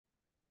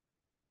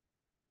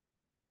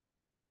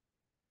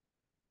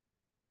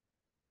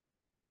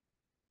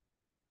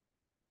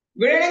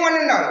Good evening, one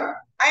and all.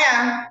 I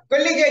am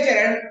Kolli Jai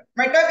Charan.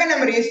 My token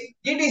number is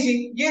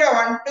GTC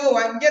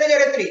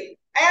 0121003.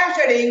 I am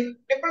studying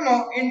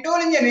Diploma in Tool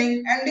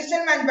Engineering and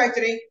Digital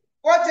Manufacturing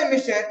 4th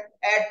semester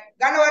at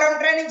Gannavaram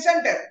Training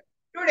Center.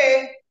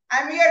 Today, I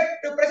am here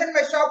to present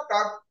my shop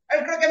talk,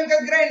 Electro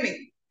Chemical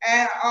Grinding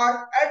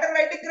or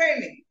Electrolytic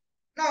Grinding.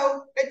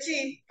 Now, let's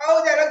see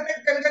how the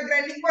electrochemical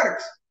grinding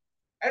works.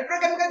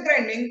 Electrochemical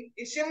grinding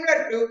is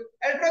similar to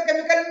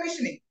electrochemical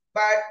machining,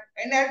 but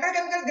in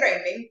electrochemical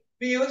grinding,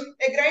 we use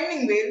a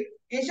grinding wheel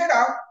instead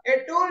of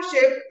a tool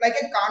shaped like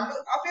a contour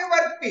of a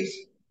workpiece.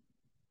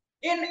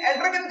 In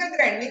electrochemical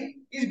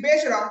grinding is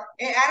based on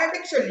an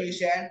analytic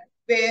solution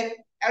where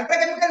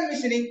electrochemical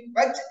machining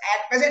works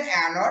act as an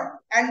anode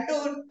and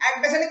tool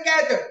act as a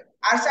cathode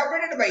are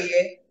separated by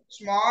a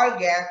small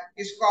gap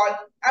is called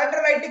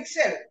electrolytic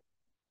cell.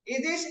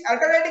 This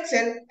electrolytic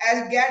cell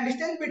has gap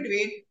distance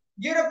between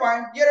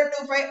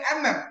 0.025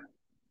 mm.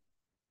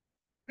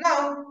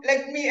 Now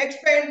let me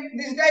explain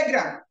this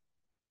diagram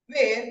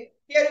where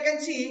here you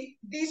can see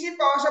DC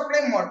power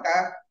supply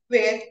motor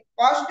where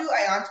positive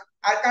ions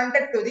are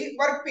connected to the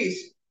workpiece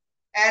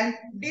and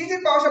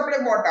DC power supply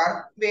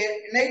motor where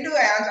negative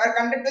ions are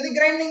connected to the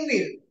grinding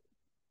wheel.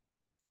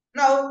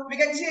 Now we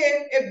can see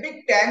a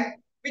big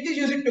tank which is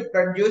used to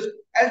produce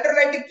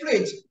electrolytic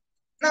fluids.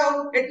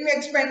 Now let me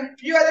explain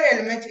few other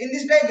elements in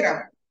this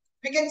diagram.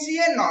 We can see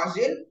a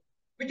nozzle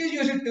which is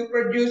used to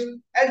produce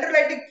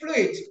electrolytic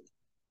fluids.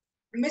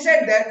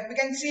 Beside that, we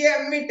can see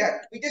a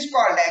meter which is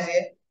called as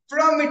a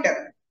flow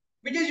meter,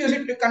 which is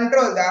used to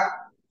control the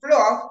flow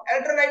of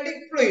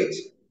electrolytic fluids.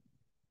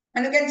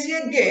 And you can see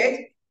a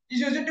gauge is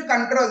used to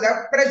control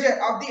the pressure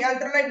of the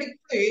electrolytic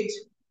fluids.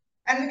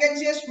 And we can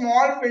see a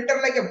small filter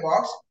like a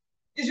box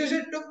is used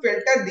to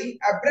filter the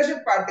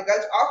abrasive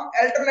particles of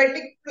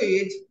electrolytic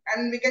fluids.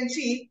 And we can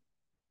see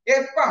a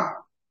pump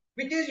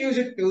which is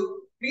used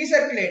to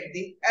recirculate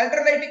the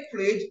electrolytic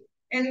fluids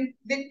in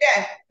the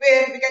tank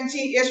where we can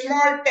see a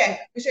small tank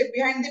which is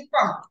behind the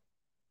pump.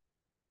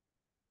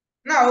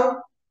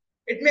 Now,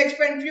 it may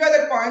explain few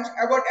other points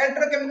about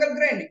electrochemical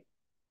grinding.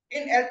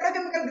 In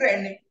electrochemical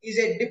grinding is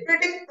a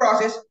depleting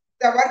process.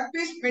 The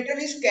workpiece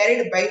material is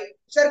carried by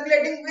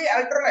circulating the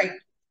electrolyte.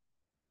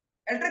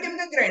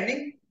 Electrochemical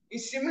grinding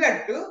is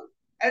similar to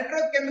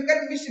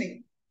electrochemical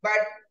machining but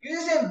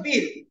uses a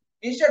wheel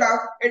instead of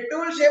a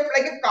tool shaped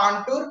like a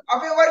contour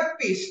of a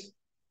workpiece.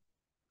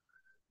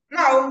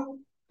 Now,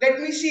 let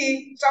me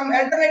see some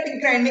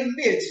electrolytic grinding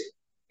wheels.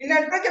 In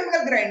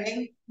electrochemical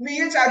grinding,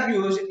 wheels are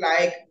used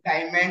like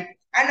diamond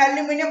and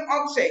aluminum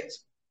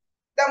oxides.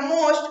 The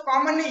most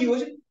commonly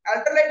used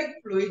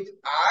electrolytic fluids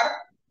are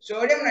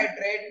sodium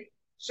nitrate,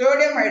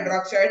 sodium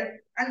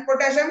hydroxide, and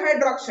potassium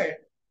hydroxide.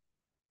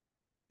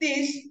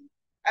 These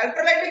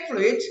electrolytic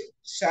fluids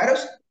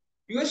serves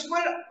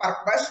useful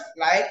purpose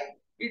like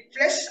it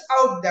flushes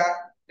out the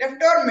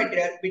leftover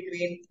material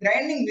between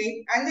grinding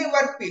wheel and the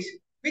workpiece,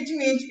 which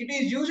means it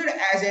is used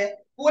as a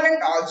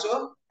coolant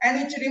also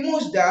and which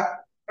removes the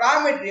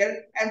raw material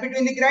and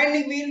between the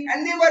grinding wheel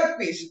and the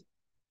workpiece.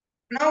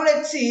 Now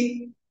let's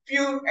see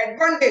few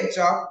advantages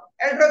of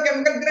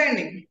electrochemical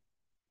grinding.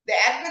 The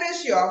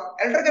accuracy of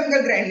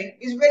electrochemical grinding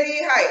is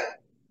very high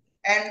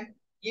and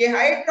a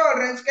high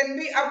tolerance can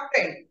be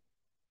obtained.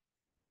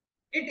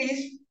 It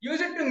is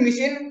used to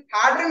machine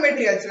harder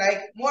materials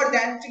like more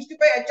than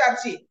 65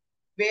 HRC,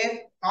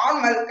 where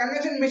normal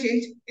conventional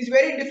machines is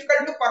very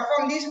difficult to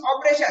perform these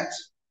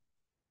operations.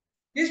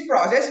 This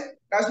process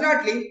does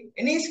not leave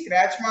any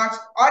scratch marks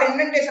or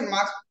indentation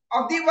marks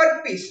of the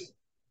workpiece.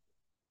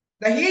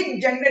 The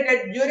heat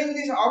generated during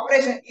this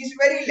operation is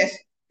very less,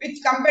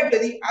 which compared to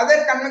the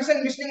other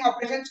conventional machining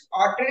operations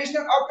or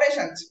traditional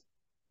operations.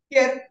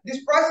 Here,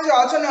 this process is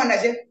also known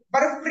as a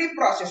burr-free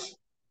process.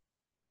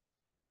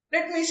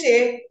 Let me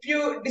say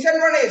few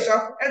disadvantages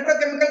of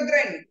electrochemical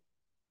grinding.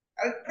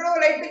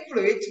 Electrolytic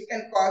fluids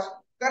can cause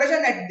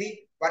corrosion at the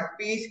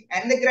workpiece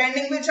and the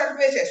grinding wheel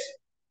surfaces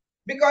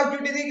because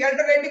due to the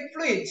electrolytic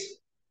fluids.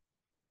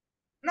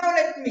 Now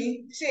let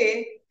me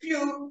say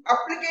few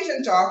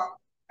applications of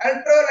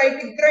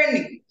electrolytic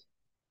grinding.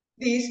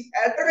 These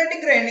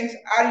electrolytic grindings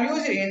are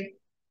used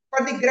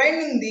for the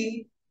grinding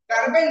the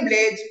turbine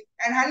blades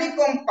and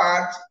honeycomb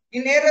parts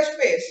in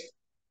aerospace.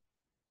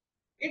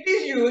 It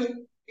is used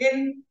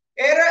in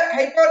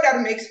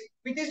hypodermics,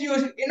 which is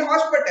used in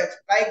hospitals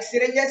like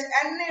syringes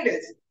and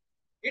needles.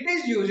 It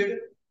is used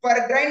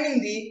for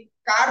grinding the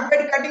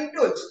carbide cutting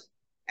tools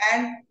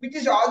and which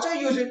is also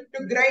used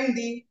to grind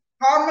the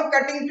normal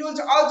cutting tools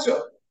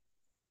also.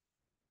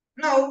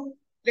 Now,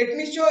 let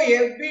me show you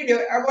a video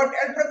about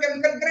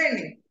electrochemical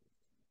grinding.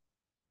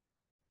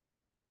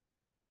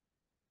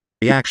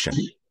 Reaction.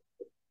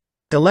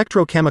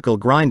 Electrochemical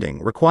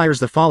grinding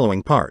requires the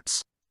following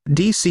parts: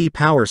 DC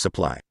power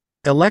supply,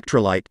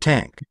 electrolyte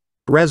tank,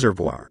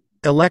 reservoir,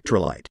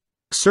 electrolyte,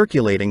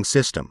 circulating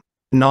system,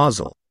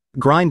 nozzle,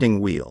 grinding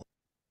wheel.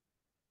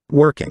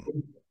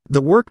 Working.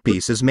 The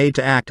workpiece is made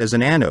to act as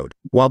an anode,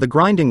 while the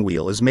grinding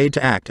wheel is made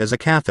to act as a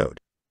cathode.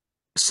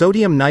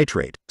 Sodium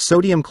nitrate,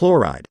 sodium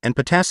chloride, and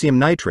potassium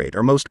nitrate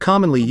are most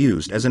commonly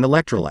used as an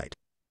electrolyte.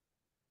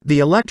 The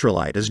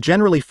electrolyte is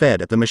generally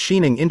fed at the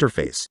machining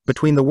interface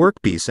between the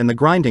workpiece and the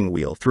grinding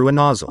wheel through a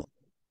nozzle.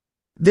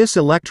 This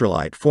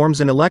electrolyte forms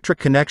an electric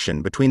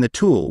connection between the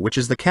tool, which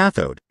is the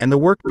cathode, and the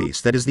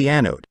workpiece, that is the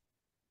anode.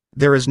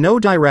 There is no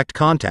direct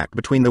contact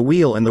between the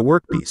wheel and the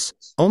workpiece,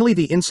 only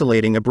the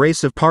insulating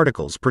abrasive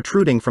particles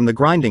protruding from the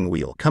grinding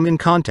wheel come in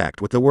contact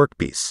with the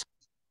workpiece.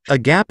 A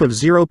gap of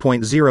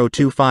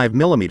 0.025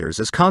 mm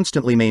is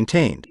constantly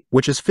maintained,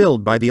 which is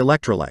filled by the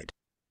electrolyte.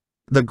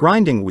 The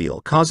grinding wheel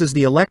causes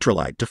the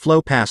electrolyte to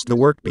flow past the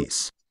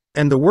workpiece,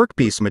 and the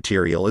workpiece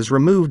material is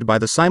removed by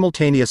the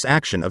simultaneous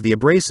action of the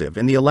abrasive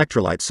in the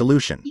electrolyte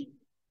solution.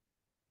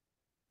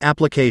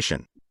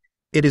 Application.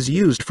 It is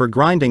used for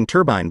grinding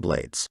turbine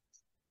blades,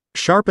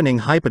 sharpening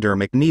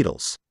hypodermic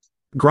needles,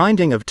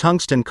 grinding of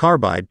tungsten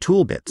carbide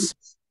tool bits,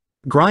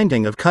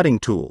 grinding of cutting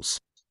tools,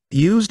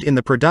 used in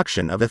the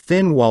production of a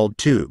thin-walled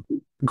tube,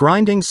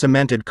 grinding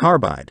cemented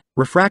carbide,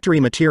 refractory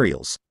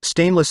materials,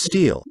 stainless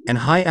steel, and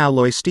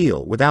high-alloy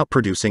steel without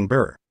producing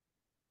burr.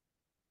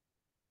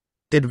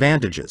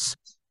 Advantages.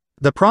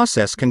 The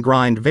process can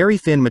grind very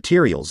thin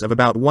materials of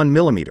about 1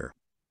 mm,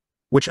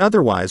 which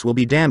otherwise will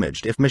be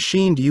damaged if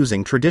machined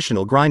using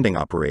traditional grinding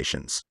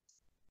operations.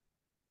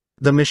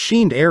 The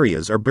machined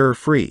areas are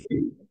burr-free.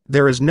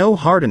 There is no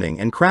hardening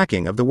and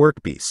cracking of the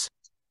workpiece.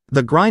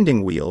 The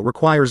grinding wheel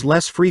requires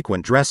less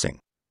frequent dressing.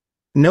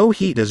 No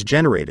heat is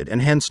generated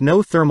and hence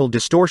no thermal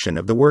distortion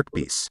of the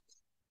workpiece.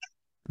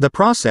 The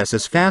process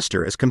is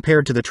faster as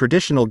compared to the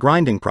traditional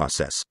grinding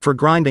process for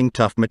grinding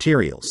tough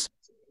materials.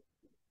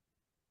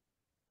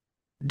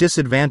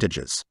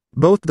 Disadvantages.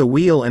 Both the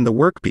wheel and the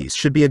workpiece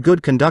should be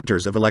good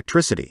conductors of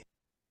electricity.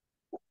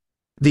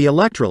 The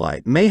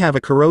electrolyte may have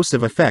a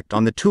corrosive effect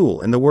on the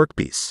tool and the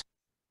workpiece.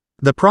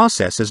 The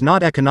process is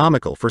not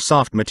economical for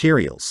soft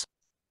materials.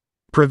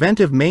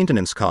 Preventive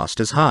maintenance cost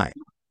is high.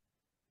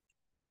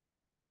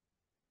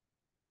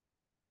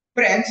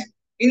 Friends,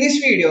 in this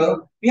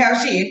video, we have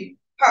seen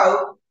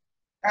how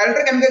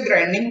electrochemical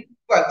grinding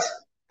works,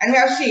 and we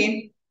have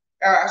seen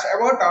about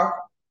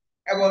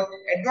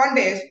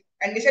advantage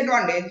and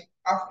disadvantage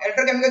of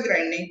electrochemical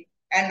grinding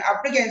and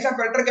applications of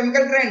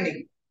electrochemical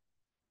grinding.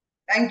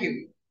 Thank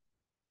you.